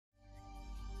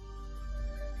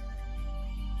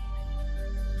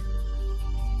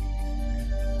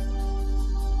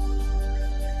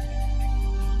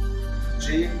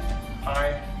G-I-S-B-E-R-T.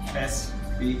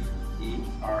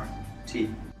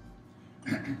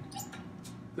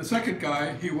 The second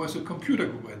guy, he was a computer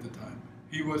guru at the time.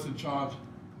 He was in charge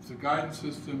of the guidance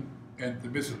system and the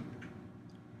missile.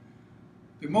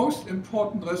 The most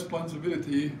important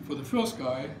responsibility for the first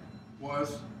guy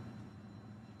was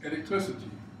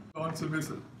electricity, launch the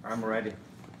missile. I'm ready.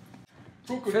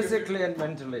 Physically and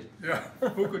mentally. Yeah,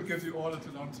 who could give the order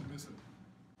to launch the missile?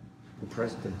 The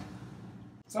president.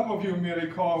 Some of you may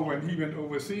recall when he went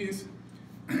overseas,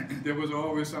 there was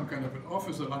always some kind of an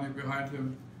officer running behind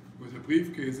him with a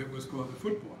briefcase that was called a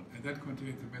football, and that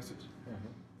contained the message.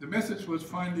 The message was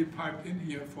finally piped in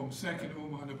here from SAC in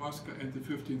Omaha, Nebraska, and the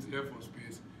 15th Air Force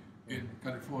Base in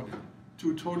California.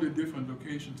 Two totally different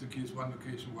locations in case one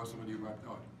location was already wiped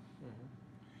out.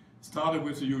 Started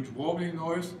with a huge warbling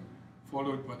noise,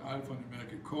 followed by an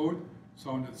alphanumeric code,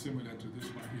 sounded similar to this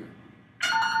one here.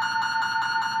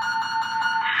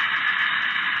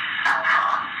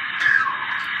 Alpha 2,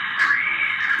 3,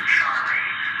 Charlie,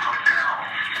 Hotel,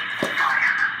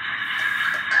 fire.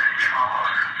 Message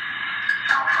followed.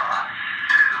 Alpha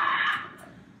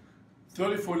 2.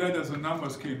 34 letters and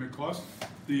numbers came across.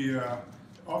 The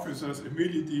officers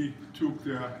immediately took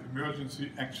their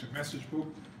emergency action message book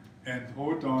and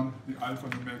wrote down the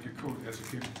alphanumeric code as it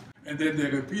came. And then they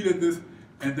repeated this,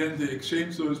 and then they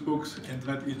exchanged those books and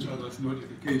read each other's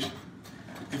notification.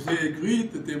 If they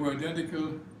agreed that they were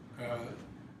identical,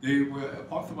 they were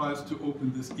authorized to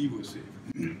open this Evo safe.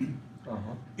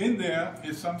 In there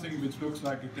is something which looks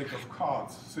like a deck of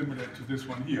cards, similar to this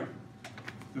one here.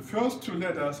 The first two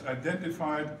letters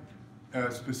identified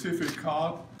a specific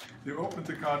card. They opened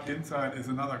the card, inside is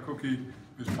another cookie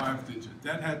with 5 digits.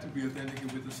 That had to be identical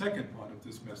with the second part of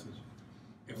this message.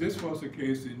 If this was the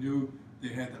case, they knew they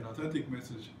had an authentic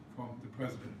message from the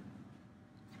president.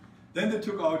 Then they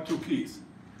took out 2 keys.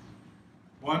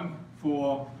 One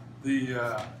for the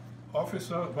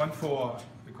officer, one for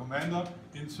the commander,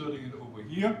 inserting it over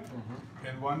here,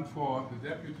 and one for the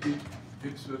deputy,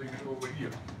 inserting it over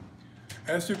here.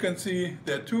 As you can see,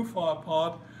 they're too far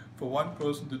apart for one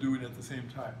person to do it at the same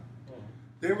time.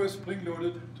 They were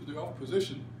spring-loaded to the off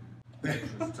position. They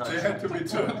had to be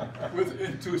turned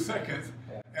within 2 seconds,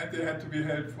 and they had to be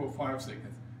held for 5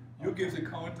 seconds. You give the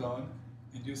countdown,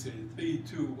 and you say 3,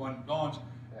 2, 1, launch,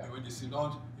 and when you see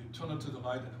launch, you turn it to the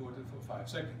right and hold it for 5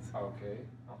 seconds. Okay.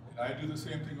 And I do the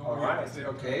same thing over here. All right,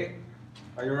 okay.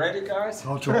 Are you ready, guys?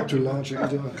 How to launch an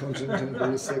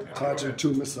Interkontinentalraketen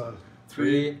Titan-II missile.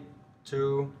 3,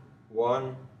 2,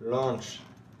 1, launch.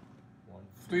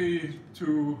 3,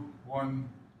 2, 1.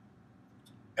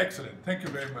 Excellent. Thank you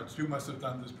very much. You must have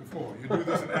done this before. You do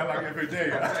this in airline every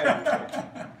day.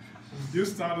 You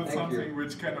started something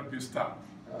which cannot be stopped.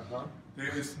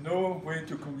 There is no way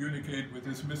to communicate with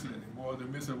this missile anymore. The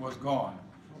missile was gone.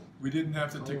 We didn't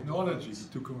have the technology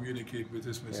to communicate with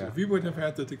this missile. If we would have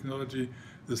had the technology,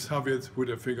 the Soviets would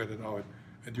have figured it out.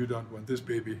 And you don't want this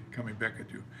baby coming back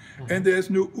at you. And there's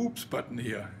no oops button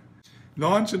here.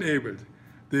 Launch enabled.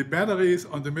 The batteries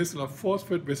on the missile are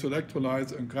force-fed with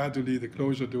electrolytes, and gradually the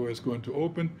closure door is going to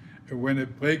open. And when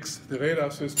it breaks the radar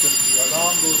system, the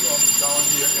alarm goes on down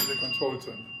here in the control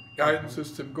center. Guidance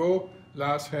system go,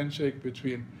 last handshake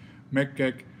between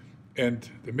MacGag and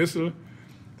the missile.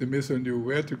 The missile knew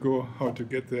where to go, how to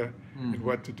get there, and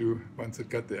what to do once it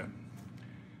got there.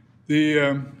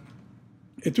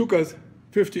 It took us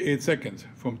 58 seconds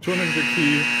from turning the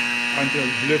key until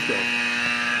liftoff.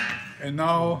 And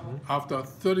now, after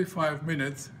 35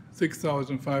 minutes,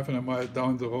 6,500 miles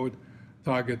down the road,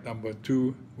 target number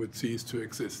 2 would cease to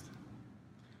exist.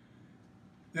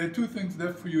 There are 2 things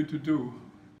left for you to do.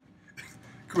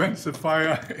 Quench the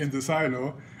fire in the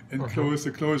silo and close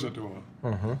the closure door.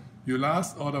 Your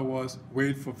last order was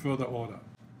wait for further order.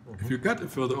 If you got a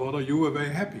further order, you were very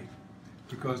happy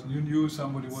because you knew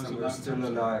somebody was still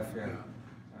alive.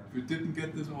 If you didn't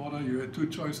get this order, you had 2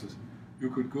 choices. You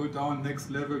could go down next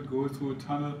level, go through a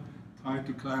tunnel, try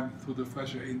to climb through the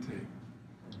fresh air intake.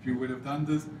 If you would have done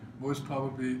this, most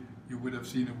probably you would have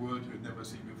seen a world you had never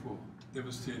seen before,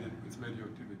 devastated with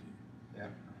radioactivity.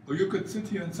 Or you could sit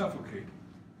here and suffocate.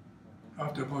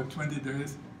 After about 20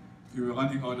 days, you were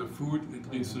running out of food and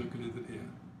recirculated air.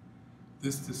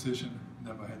 This decision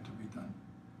never had to be done.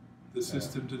 The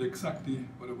system did exactly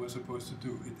what it was supposed to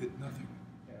do. It did nothing.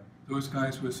 Those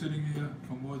guys were sitting here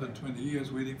for more than 20 years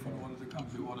waiting for an order to come.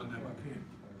 The order never came.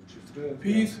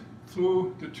 Peace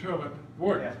through the turret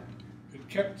worked. It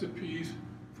kept the peace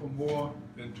for more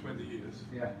than 20 years.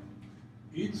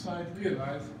 Each side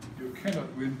realized you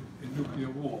cannot win a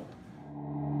nuclear war.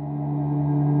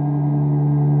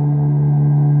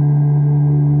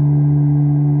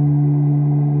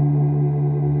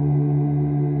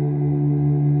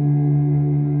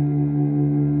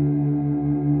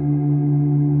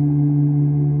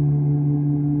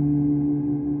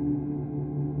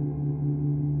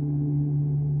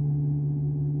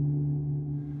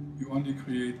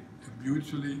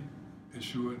 mutually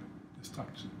assured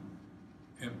destruction,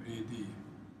 MAD,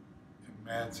 a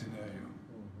mad scenario.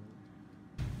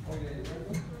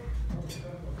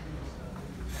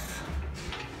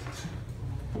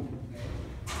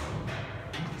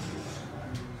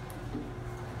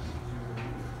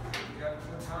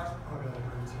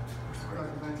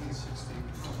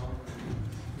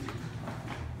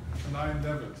 Nine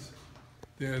levels.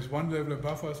 There's one level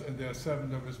above us and there are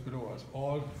 7 levels below us,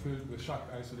 all filled with shock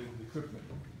isolated equipment.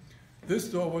 This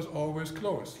door was always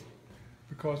closed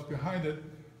because behind it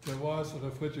there was a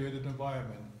refrigerated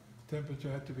environment.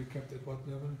 Temperature had to be kept at what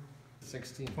level?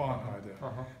 16 Fahrenheit.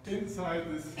 Inside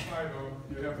this silo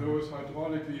you have those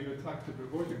hydraulically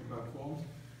retractable working platforms,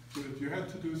 so that you had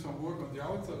to do some work on the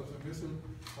outside of the missile.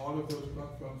 All of those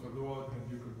platforms are lowered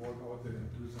and you could walk out there and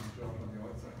do some job on the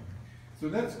outside. So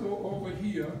let's go over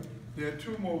here. There are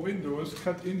 2 more windows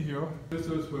cut in here.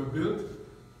 Missiles were built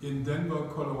in Denver,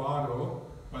 Colorado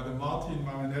by the Martin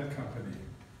Marinette Company.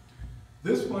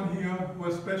 This one here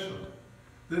was special.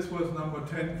 This was number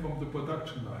 10 from the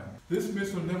production line. This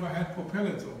missile never had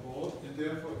propellants on board and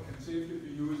therefore it can safely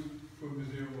be used for a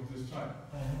museum of this type.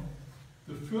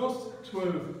 The first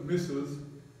 12 missiles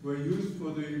were used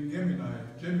for the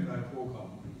Gemini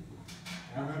program.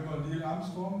 Remember Neil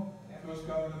Armstrong, first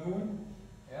guy on the moon?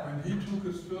 When he took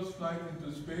his first flight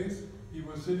into space, he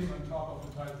was sitting on top of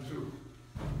the Titan-II.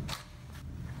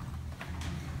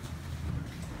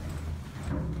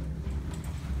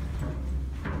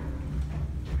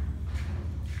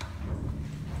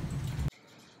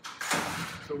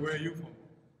 So where are you from?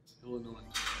 Illinois.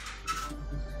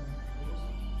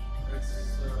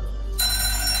 It's